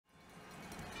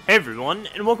Hey everyone,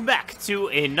 and welcome back to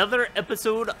another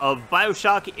episode of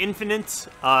BioShock Infinite.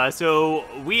 So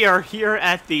we are here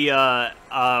at the,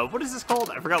 what is this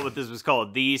called? I forgot what this was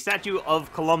called. The Statue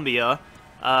of Columbia,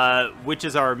 which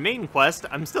is our main quest.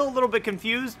 I'm still a little bit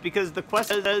confused because the quest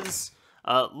says,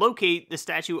 locate the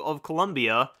Statue of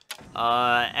Columbia,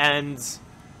 and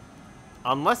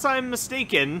unless I'm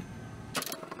mistaken,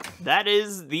 that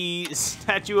is the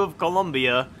Statue of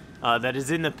Columbia, that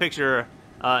is in the picture,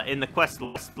 in the quest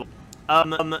list.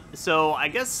 So I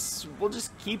guess we'll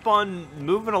just keep on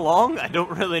moving along. I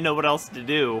don't really know what else to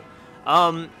do.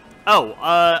 Also,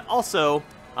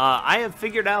 I have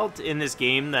figured out in this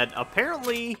game that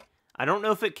apparently, I don't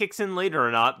know if it kicks in later or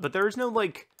not, but there's no,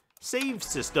 like, save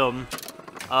system,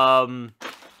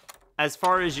 as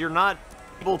far as you're not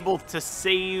able to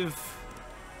save.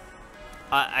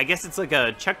 I guess it's like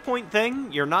a checkpoint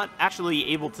thing. You're not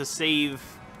actually able to save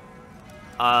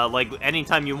like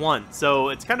anytime you want. So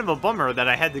it's kind of a bummer that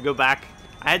I had to go back.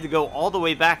 I had to go all the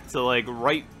way back to like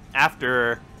right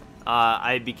after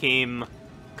I became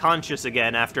conscious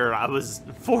again, after I was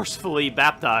forcefully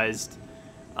baptized,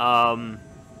 and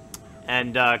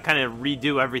kind of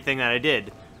redo everything that I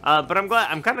did. But I'm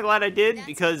kind of glad I did,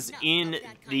 because in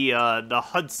the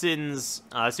Hudson's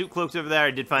suit cloaks over there,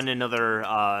 I did find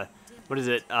another what is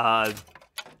it? What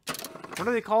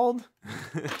are they called?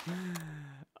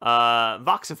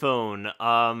 Voxophone,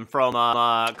 from,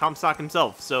 Comstock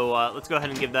himself. So, let's go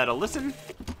ahead and give that a listen.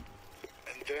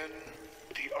 And then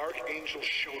the Archangel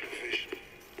showed a vision.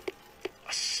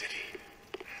 A city,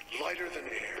 lighter than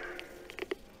air.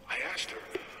 I asked her,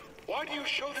 why do you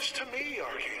show this to me,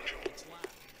 Archangel?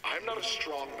 I'm not a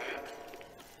strong man.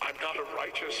 I'm not a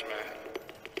righteous man.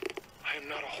 I am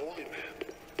not a holy man.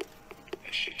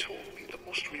 And she told me the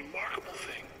most remarkable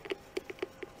thing.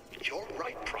 You're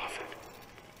right, prophet.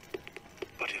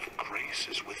 But if grace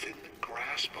is within the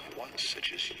grasp of one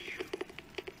such as you,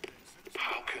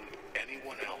 how can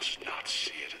anyone else not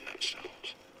see it in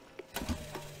themselves?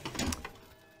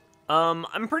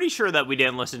 I'm pretty sure that we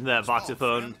didn't listen to that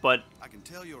voxophone, but I can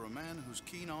tell you're a man who's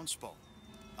keen on sport.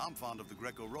 I'm fond of the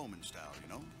Greco-Roman style, you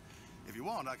know. If you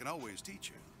want, I can always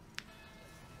teach you.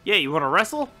 yeah, you want to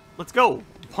wrestle? Let's go.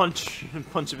 Punch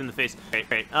him in the face.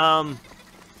 Great.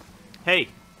 Hey,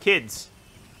 kids.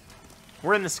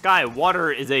 We're in the sky.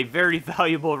 Water is a very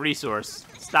valuable resource.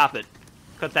 Stop it.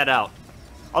 Cut that out.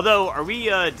 Although, are we,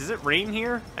 does it rain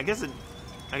here? I guess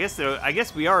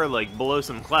we are, like, below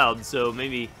some clouds, so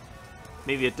maybe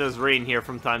it does rain here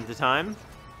from time to time.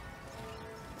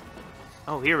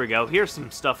 Oh, here we go. Here's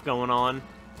some stuff going on.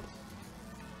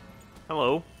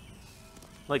 Hello.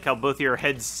 Like how both your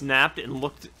heads snapped and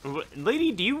looked...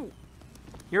 Lady,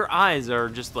 your eyes are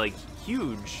just, like,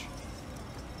 huge.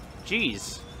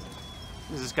 Jeez.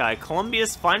 Who's this guy?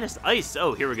 Columbia's finest ice.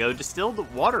 Oh, here we go. Distilled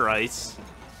water ice.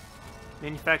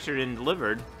 Manufactured and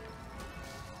delivered.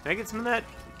 Can I get some of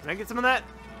that?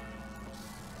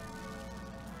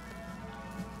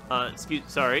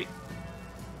 Sorry.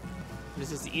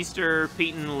 This is Easter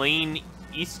Peyton Lane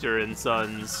Easter and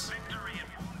Sons.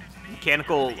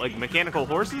 Mechanical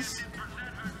horses?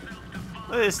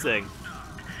 Look at this thing.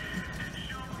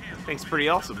 Thing's pretty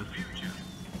awesome.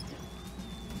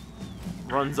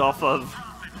 Runs off of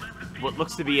what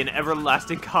looks to be an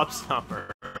everlasting copstopper.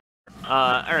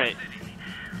 Alright.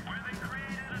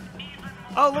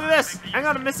 Oh, look at this! Hang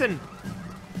on, I'm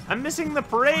missing the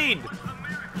parade!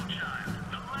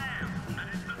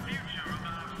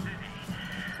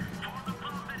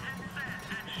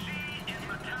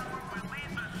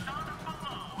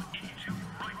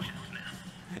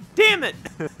 Damn it!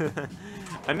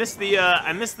 I missed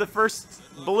the first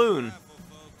balloon.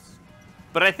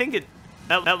 But I think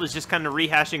that was just kind of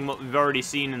rehashing what we've already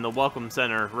seen in the Welcome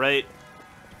Center, right?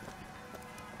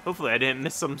 Hopefully I didn't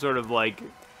miss some sort of, like,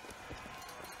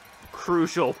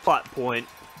 crucial plot point.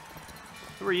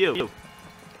 Who are you?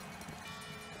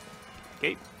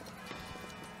 Okay.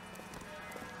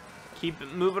 Keep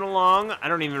moving along. I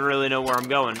don't even really know where I'm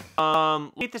going.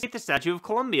 Look at the Statue of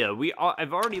Columbia.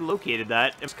 I've already located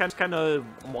that. It's kind of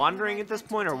wandering at this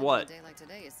point, or what? A day like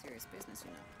today is serious business,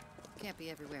 you know. Can't be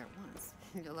everywhere at once.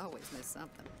 You'll always miss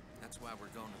something. That's why we're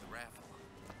going to the raffle.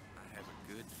 I have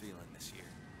a good feeling this year.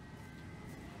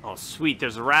 Oh, sweet.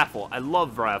 There's a raffle. I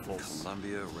love raffles.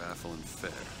 Columbia Raffle and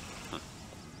Fair.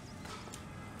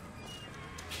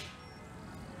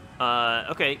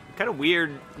 Okay. Kind of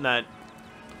weird that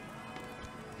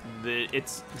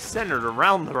it's centered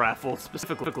around the raffle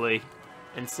specifically,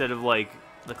 instead of, like,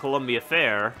 the Columbia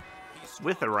Fair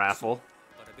with a raffle.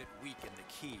 But a bit weak in the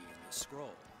key and the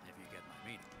scroll, if you get my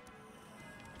meaning.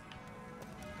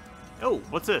 Oh,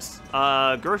 what's this?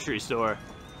 Grocery store.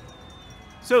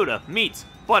 Soda, meats,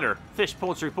 butter, fish,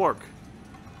 poultry, pork.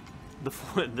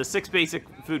 The 6 basic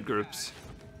food groups.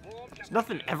 There's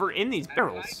nothing ever in these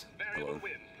barrels. Hello.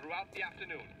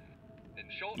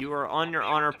 You are on your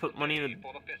honor. Put money in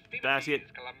the basket.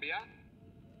 Columbia.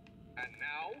 And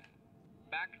now,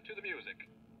 back to the music.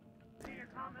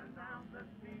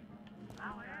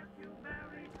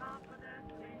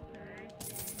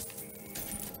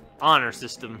 Honor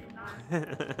system.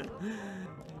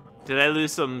 Did I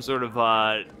lose some sort of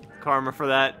karma for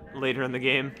that later in the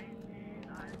game?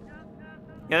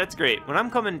 Yeah, that's great. When I'm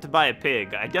coming to buy a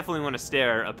pig, I definitely want to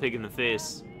stare a pig in the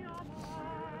face.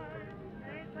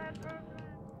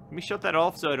 Let me shut that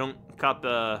off so I don't cop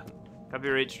the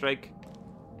copyright strike.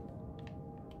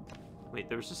 Wait,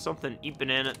 there was just something. Eat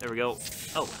banana. There we go.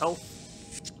 Oh,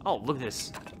 health. Oh, look at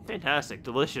this. Fantastic.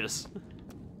 Delicious.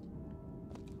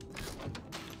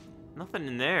 Nothing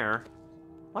in there.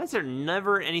 Why is there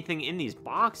never anything in these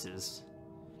boxes?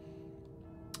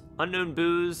 Unknown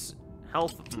booze.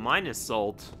 Health minus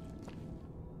salt.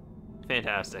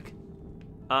 Fantastic.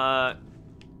 Here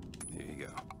you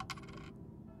go.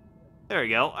 There we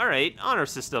go. Alright, honor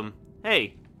system.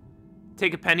 Hey,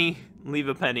 take a penny, leave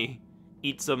a penny.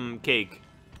 Eat some cake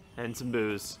and some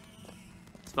booze.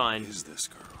 It's fine. Who's this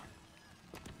girl?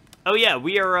 Oh yeah,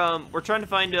 we're trying to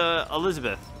find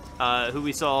Elizabeth, who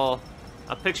we saw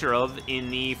a picture of in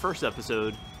the first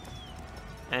episode.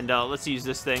 And let's use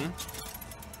this thing.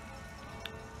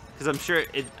 Because I'm sure,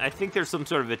 I think there's some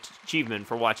sort of achievement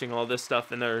for watching all this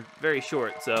stuff, and they're very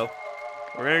short, so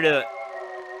we're gonna do it.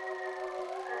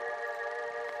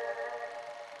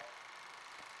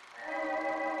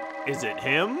 Is it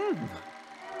him?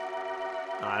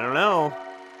 I don't know.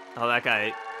 Oh, that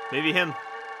guy. Maybe him.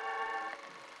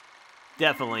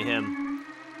 Definitely him.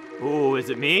 Ooh,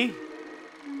 is it me?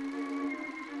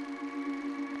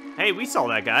 Hey, we saw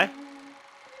that guy.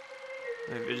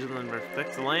 Vigilant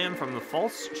protects the lamb from the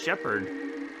false shepherd.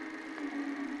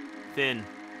 Finn.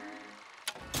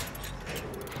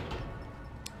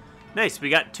 Nice, we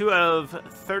got 2 out of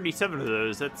 37 of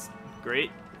those. That's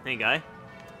great. Hey, guy.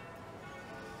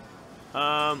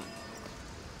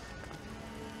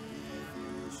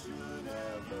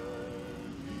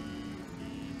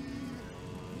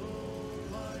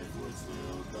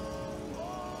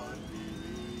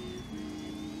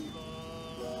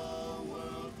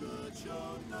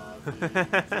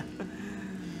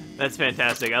 That's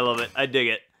fantastic. I love it. I dig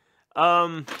it.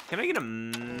 Can I get a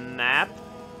map?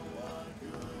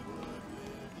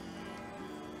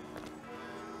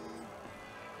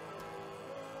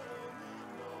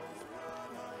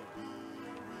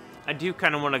 I do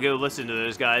kind of want to go listen to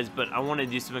those guys, but I want to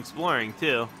do some exploring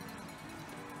too.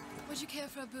 Would you care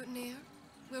for a boutonniere?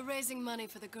 We're raising money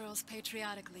for the Girls'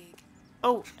 Patriotic League.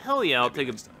 Oh, hell yeah, I'll take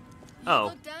a... You Oh.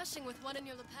 look dashing with one in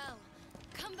your lapel.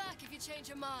 Come back if you change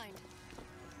your mind.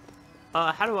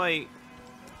 How do I...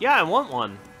 Yeah, I want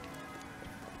one.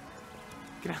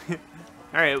 Can I...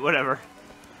 Alright, whatever.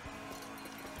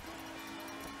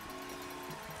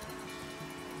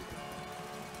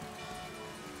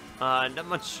 Not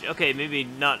much... Okay, maybe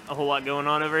not a whole lot going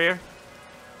on over here.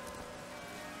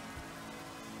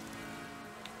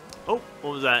 Oh,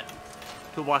 what was that?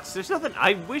 Toolbox. There's nothing...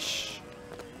 I wish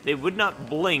they would not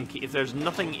blink if there's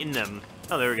nothing in them.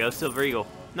 Oh, there we go. Silver Eagle.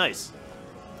 Nice.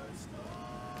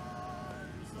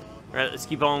 Alright, let's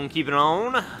keep on keeping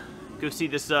on. Go see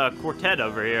this quartet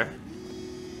over here.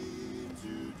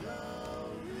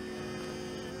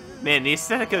 Man, the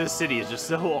aesthetic of the city is just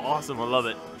so awesome. I love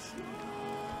it.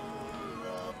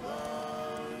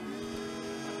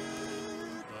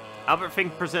 Albert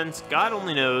Fink presents God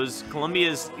Only Knows,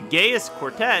 Columbia's gayest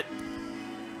quartet.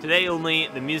 Today only,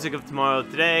 the music of tomorrow.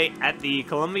 Today at the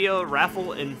Columbia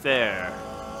Raffle and Fair.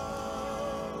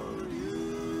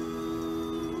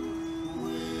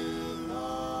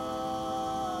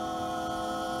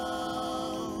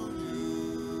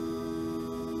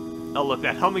 Oh, look,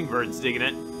 that hummingbird's digging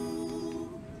it.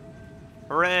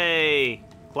 Hooray!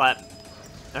 Clap.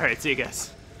 Alright, see you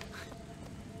guys.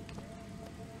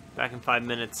 Back in 5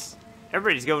 minutes.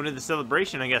 Everybody's going to the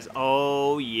celebration, I guess.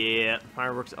 Oh, yeah.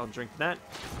 Fireworks, I'll drink that.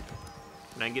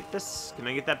 Can I get this? Can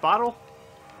I get that bottle?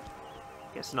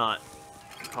 Guess not.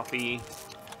 Coffee.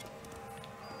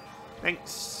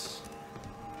 Thanks.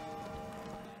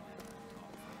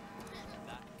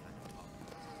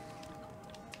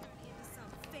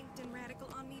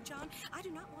 I do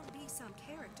not want to be some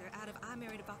character out of I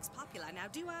Married a Vox Populi, now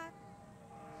do I?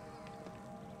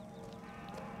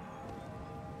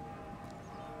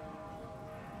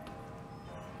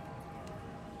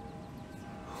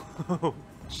 Oh,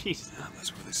 jeez.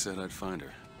 That's where they said I'd find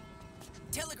her.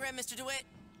 Telegram, Mr. DeWitt.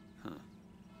 Huh.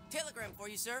 Telegram for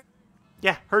you, sir.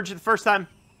 Yeah, heard you the first time.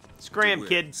 Scram,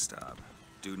 kid. Stop.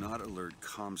 Do not alert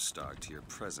Comstock to your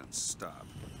presence. Stop.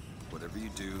 Whatever you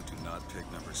do, do not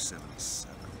pick number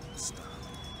 77. Stop.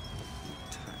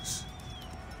 Tess.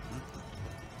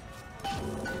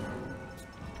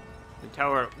 The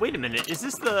tower. Wait a minute. Is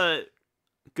this the?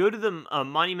 Go to the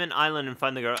Monument Island and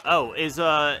find the girl. Oh, is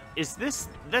that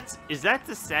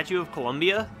the Statue of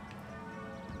Columbia?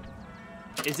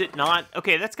 Is it not?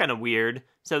 Okay, that's kind of weird.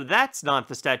 So that's not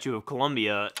the Statue of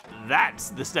Columbia. That's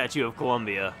the Statue of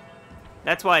Columbia.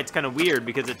 That's why it's kind of weird,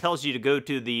 because it tells you to go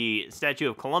to the Statue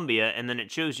of Columbia, and then it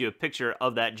shows you a picture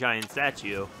of that giant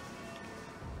statue.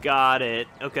 Got it.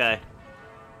 Okay.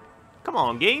 Come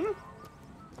on, game.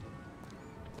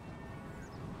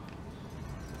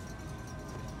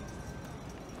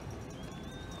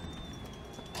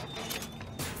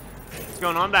 What's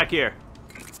going on back here?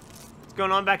 What's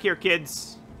going on back here,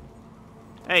 kids?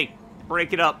 Hey,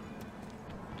 break it up.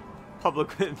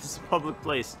 This is a public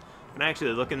place. Can I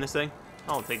actually look in this thing?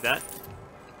 I'll take that.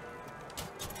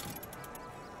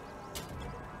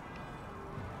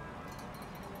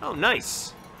 Oh,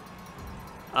 nice.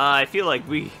 I feel like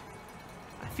we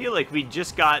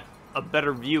just got a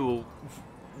better view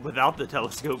without the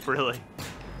telescope, really.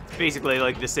 It's basically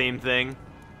like the same thing.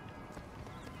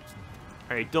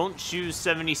 Alright, don't choose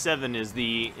 77 is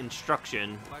the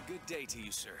instruction. My good day to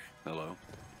you, sir. Hello.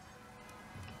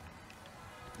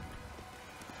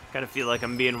 Kind of feel like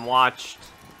I'm being watched.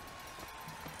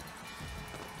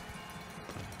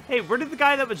 Hey, where did the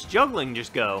guy that was juggling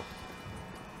just go?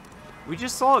 We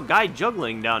just saw a guy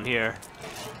juggling down here.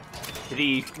 Did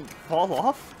he fall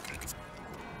off?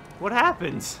 What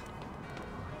happens?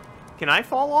 Can I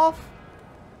fall off?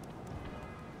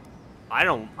 I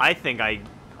think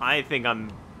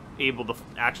I'm able to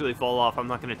actually fall off. I'm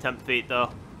not going to tempt fate,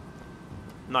 though.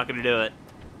 I'm not going to do it.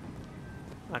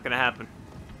 Not going to happen.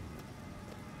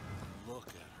 Look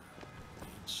at her.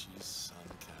 Ain't she some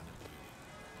kind of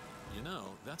beauty? You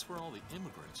know, that's where all the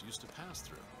immigrants used to pass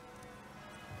through.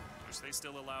 They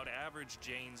still allowed average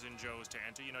Janes and Joes to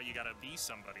enter. You know, you gotta be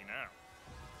somebody now.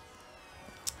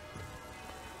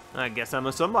 I guess I'm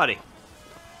a somebody.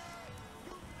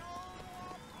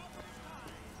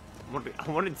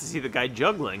 I wanted to see the guy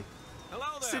juggling.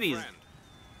 Hello there,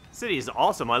 City is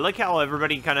awesome. I like how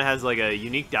everybody kind of has like a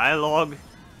unique dialogue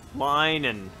line,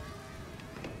 and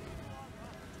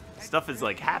stuff is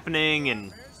like happening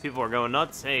and people are going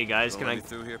nuts. Hey guys, can I get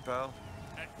through here, pal?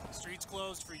 Hey, the street's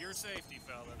closed for your safety,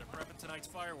 fella. They're prepping tonight's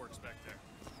fireworks back there.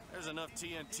 There's enough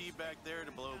TNT back there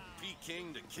to blow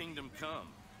Peking to Kingdom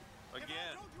Come.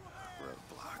 Again.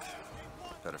 Roadblock.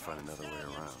 Better find another way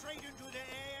around.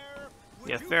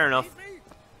 Yeah, fair enough.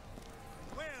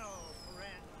 Well,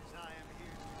 friends, I am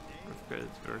here today.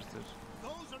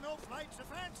 Those are no flights of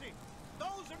fancy.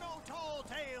 Those are no tall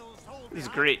tales told. This is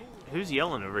great. Who's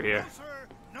yelling over here? No, sir.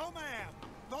 No, ma'am.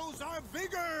 Those are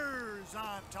vigors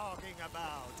I'm talking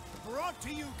about. Brought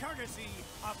to you courtesy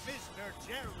of Mr.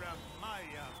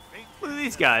 Jeremiah Fink. Look at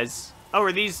these guys. Oh,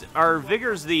 are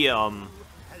vigors the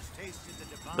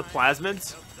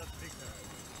plasmids?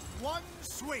 One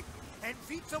swing and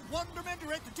feats of wonderment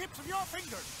are at the tips of your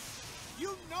fingers.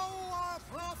 You know our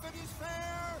prophet is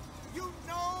fair. You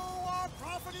know our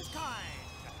prophet is kind.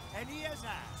 And he has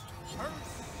asked,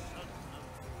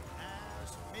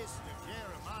 asked Mr.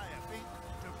 Jeremiah Fink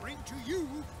to bring to you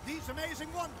these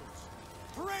amazing wonders.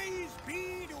 Praise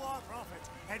be to our prophet,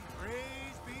 and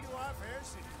praise be to our fair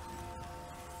city.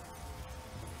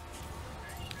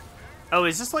 Oh,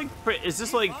 is this like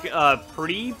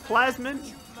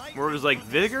pre-plasmid? Where it was like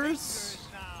vigors?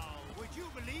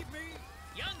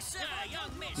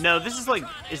 No, this is like,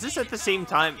 is this at the same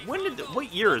time?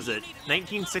 What year is it?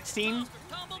 1916?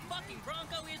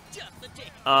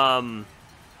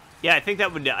 Yeah, I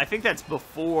think that's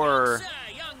before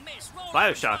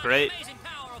BioShock, right?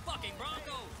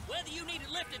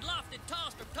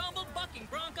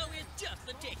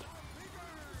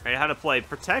 Alright, how to play.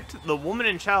 Protect the woman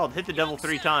and child. Hit the devil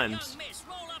 3 times.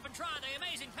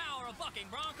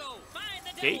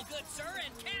 Okay.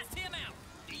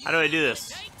 How do I do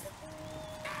this?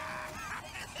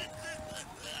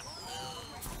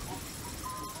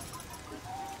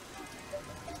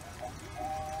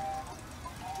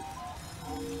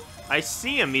 I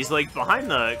see him. He's like behind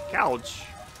the couch.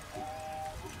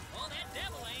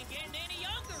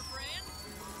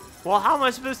 Well, how am I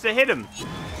supposed to hit him?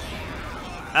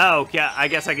 Oh, yeah, I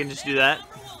guess I can just do that.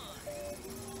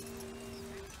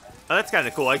 Oh, that's kind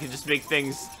of cool. I can just make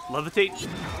things levitate.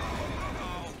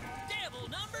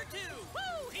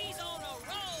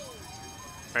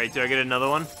 Alright, do I get another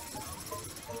one?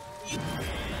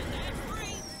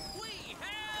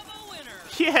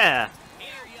 Yeah. Here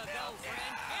you go,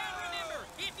 friend. And remember,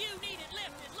 if you need it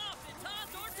lifted, lofted,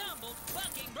 tossed, or tumbled,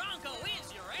 bucking bronco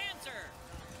is your answer.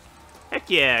 Heck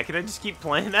yeah. Can I just keep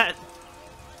playing that?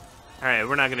 Alright,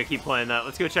 we're not going to keep playing that.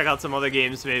 Let's go check out some other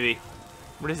games, maybe.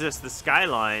 What is this? The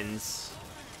Skylines.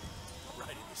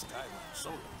 Riding the Skyline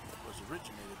solo was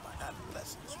originated by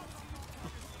adolescents.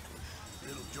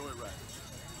 Little joyriders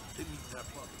didn't even have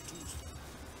proper tools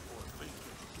or a faith to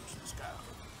introduce the sky.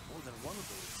 More than one of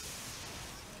those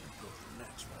goes the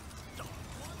next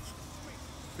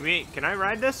right? Can I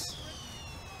ride this?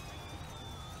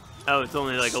 Oh, it's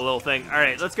only like a little thing.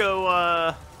 Alright, let's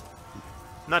go,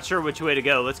 not sure which way to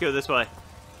go. Let's go this way.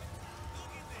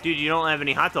 Dude, you don't have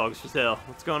any hot dogs for sale.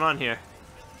 What's going on here?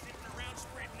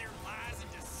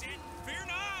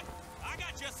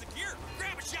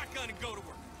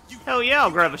 Hell yeah, I'll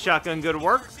grab a shotgun and go to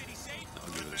work.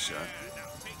 I'll give it a shot.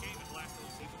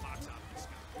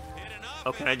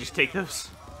 Oh, can I just take those?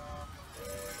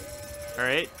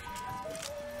 Alright.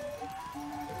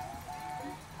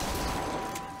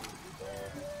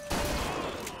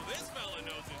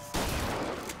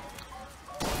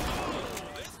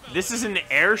 This is an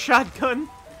air shotgun?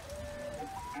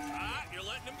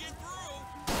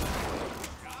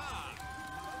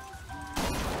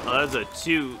 Oh, that was a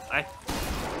 2. I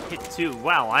hit 2.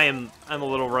 Wow, I'm a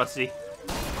little rusty.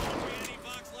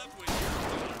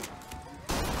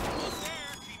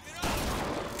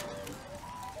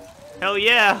 Hell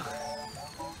yeah!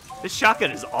 This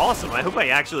shotgun is awesome. I hope I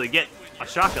actually get a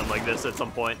shotgun like this at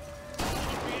some point.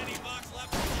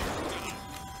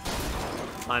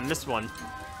 I missed one.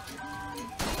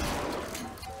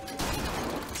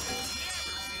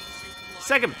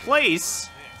 Second place?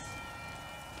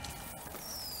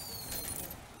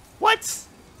 What?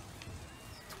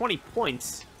 20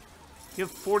 points. You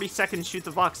have 40 seconds to shoot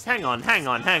the box. Hang on.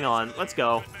 Let's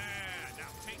go.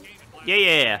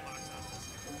 Yeah.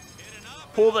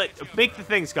 Pull the... Make the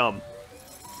things come.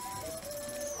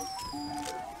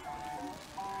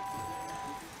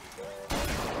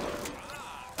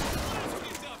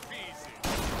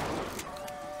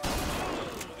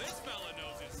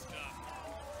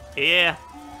 Yeah.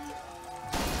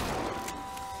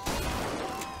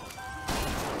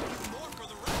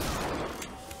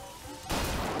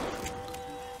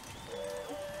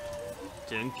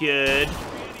 Doing good.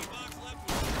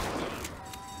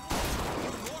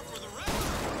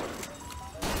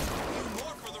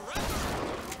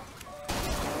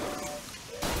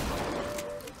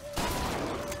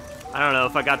 I don't know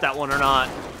if I got that one or not.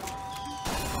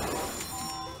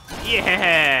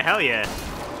 Yeah, hell yeah.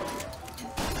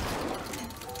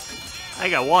 I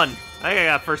got one. I think I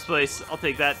got first place. I'll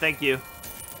take that. Thank you.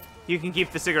 You can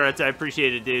keep the cigarettes. I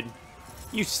appreciate it, dude.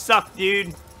 You suck,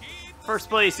 dude. First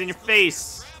place in your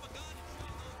face.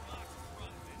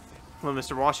 Hello,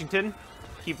 Mr. Washington.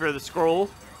 Keeper of the scroll.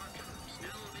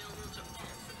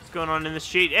 What's going on in this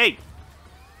shade? Hey!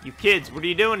 You kids, what are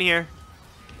you doing here?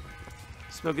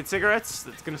 Smoking cigarettes?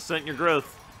 That's gonna stunt your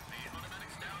growth.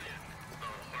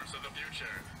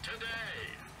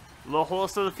 The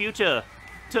horse of the future.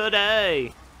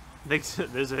 Today.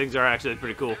 Those things are actually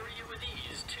pretty cool.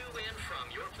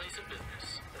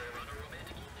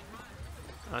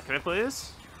 Can I play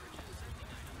this?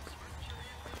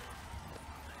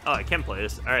 Oh, I can play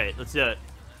this. Alright, let's do it.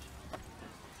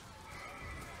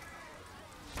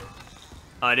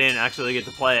 Oh, I didn't actually get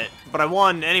to play it, but I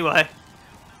won anyway.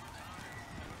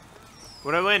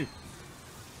 What'd I win?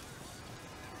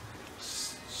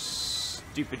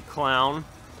 Stupid clown.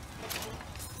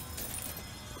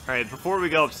 Alright, before we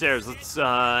go upstairs, let's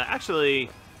actually...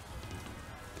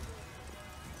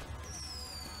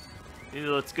 Maybe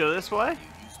let's go this way?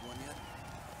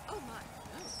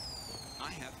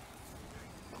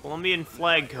 Columbian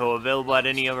Flag Co. available at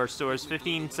any of our stores.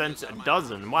 15 cents a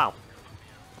dozen. Wow.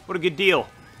 What a good deal.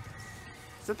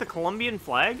 Is that the Columbian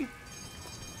flag?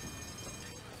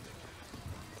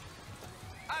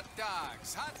 Hot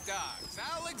dogs,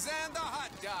 Alexander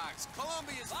hot dogs,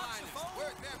 Columbia's finest,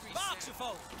 worth every cent.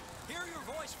 Voxophone. Hear your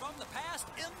voice from the past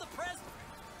in the present.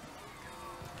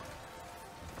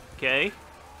 Okay.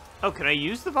 Oh, can I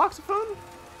use the voxophone?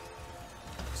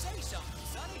 Say something,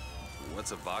 sonny.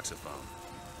 What's a voxophone?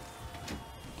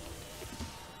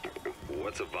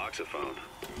 What's a voxophone?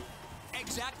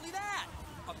 Exactly that.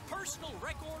 A personal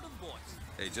record of voice.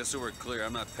 Hey, just so we're clear,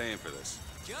 I'm not paying for this.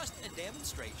 Just a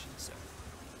demonstration, sir.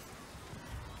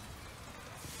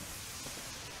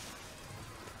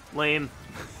 Lame.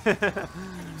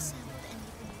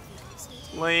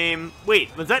 Lame.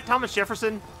 Wait, was that Thomas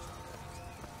Jefferson?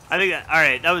 I think that,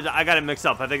 alright, that was, I got it mixed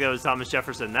up. I think that was Thomas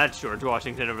Jefferson. That's George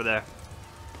Washington over there.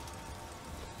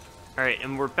 Alright,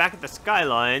 and we're back at the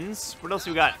Skylines. What else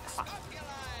we got?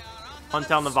 Hunt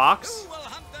down the Vox.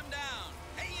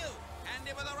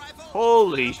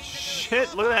 Holy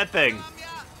shit, look at that thing.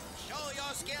 Show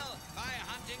your skill by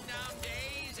hunting down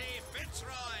Daisy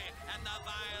Fitzroy and the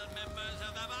vile members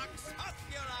of the Vox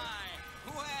Populi.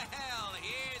 Well,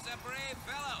 here's a brave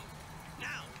fellow.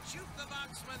 Now, shoot the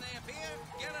Vox when they appear,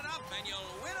 get it up, and you'll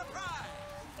win a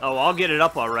prize. Oh, I'll get it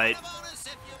up all right. Bonus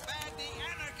if you bag the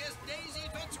anarchist Daisy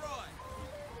Fitzroy.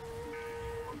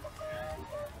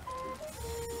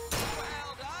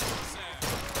 Well done, sir.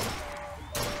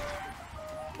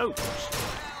 Oh.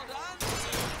 Well done,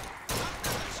 sir.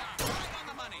 Another shot right on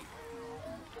the money.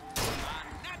 A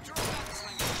natural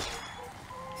gunslinger.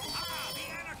 Ah, the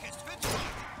anarchist Fitzroy.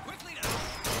 Quickly now.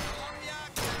 Columbia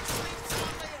can sleep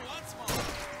soundly once more.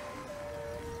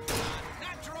 A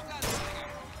natural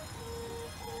gunslinger.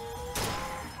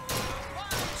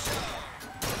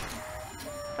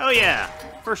 Hell yeah.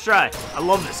 First try. I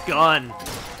love this gun.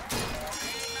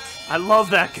 I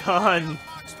love that gun.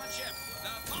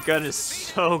 The gun is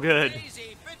so good. Can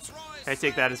I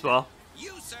take that as well?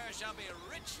 You, sir, shall be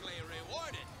richly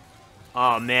rewarded.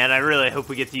 Oh man, I really hope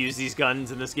we get to use these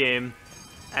guns in this game.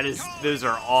 Those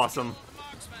are awesome.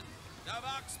 The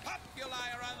Vox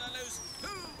Populi are on the loose. Who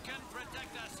can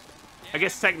protect us? I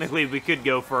guess technically we could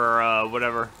go for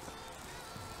whatever.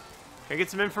 Can I get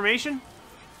some information?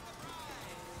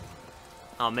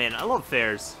 Oh man, I love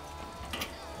fairs.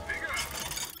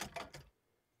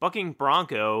 Bucking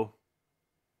Bronco.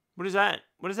 What is that?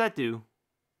 What does that do?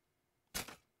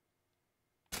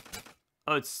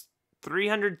 Oh, it's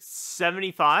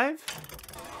 375?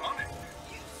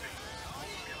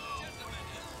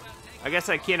 I guess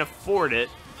I can't afford it.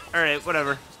 Alright,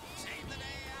 whatever.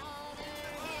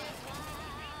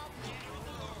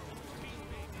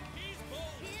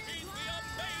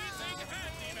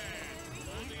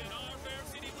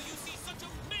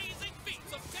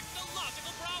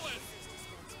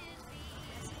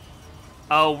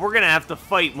 Oh, we're gonna have to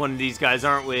fight one of these guys,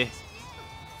 aren't we?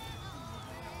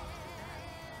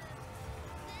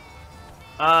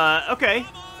 Okay.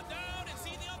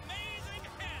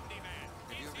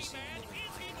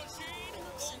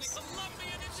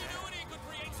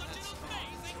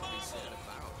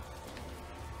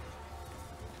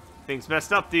 Things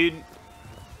messed up, dude.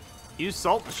 Use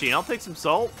salt machine. I'll take some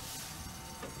salt.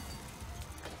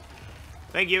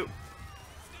 Thank you.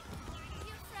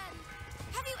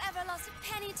 Have you ever lost a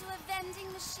penny to a vending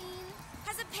machine?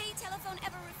 Has a pay telephone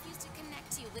ever refused to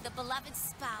connect you with a beloved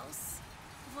spouse?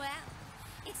 Well,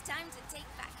 it's time to take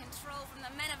back control from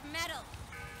the men of metal.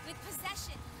 With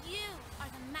possession, you are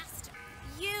the master.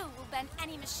 You will bend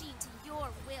any machine to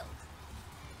your will.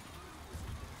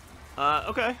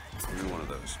 Okay. You're one of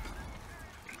those.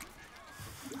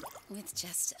 With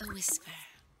just a whisper,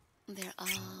 they're all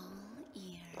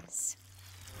ears.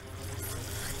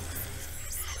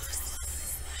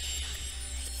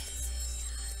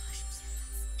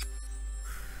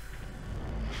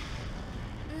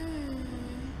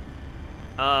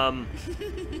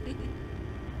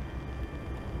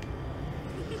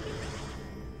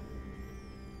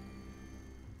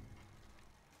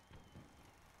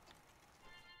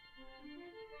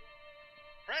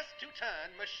 Press to turn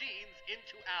machines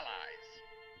into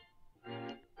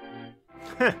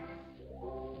allies.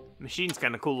 Machine's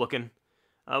kind of cool looking.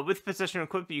 With possession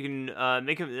equipped, you can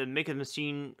make a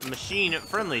machine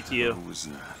friendly to you. What was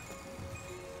that?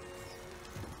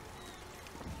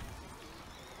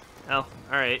 Oh,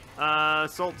 all right.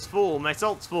 Salt's full. My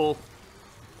salt's full.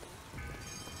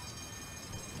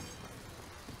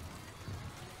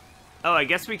 Oh, I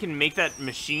guess we can make that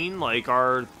machine like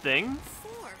our thing.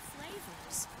 4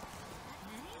 flavors.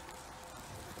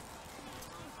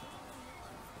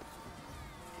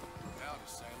 Howdy,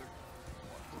 sailor.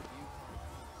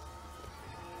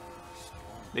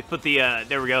 They put the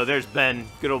there we go. There's Ben.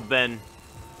 Good old Ben.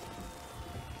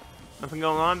 Nothing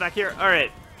going on back here. All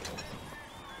right.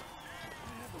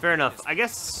 Fair enough. I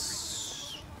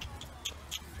guess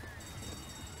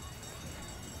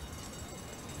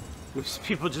there's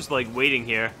people just like waiting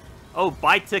here. Oh,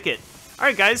 buy ticket. All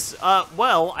right, guys.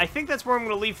 Well, I think that's where I'm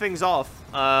going to leave things off.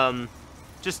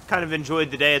 Just kind of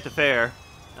enjoyed the day at the fair.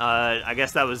 I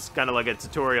guess that was kind of like a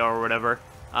tutorial or whatever.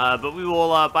 But we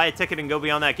will buy a ticket and go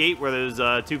beyond that gate where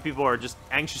those 2 people are just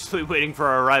anxiously waiting for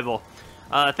our arrival.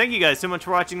 Thank you guys so much for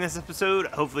watching this episode.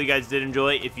 Hopefully you guys did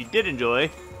enjoy. If you did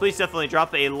enjoy, please definitely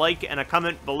drop a like and a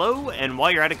comment below. And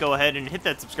while you're at it, go ahead and hit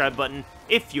that subscribe button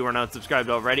if you are not subscribed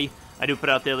already. I do put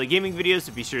out daily gaming videos,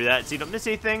 so be sure of that so you don't miss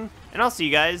anything. And I'll see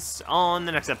you guys on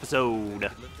the next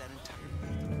episode.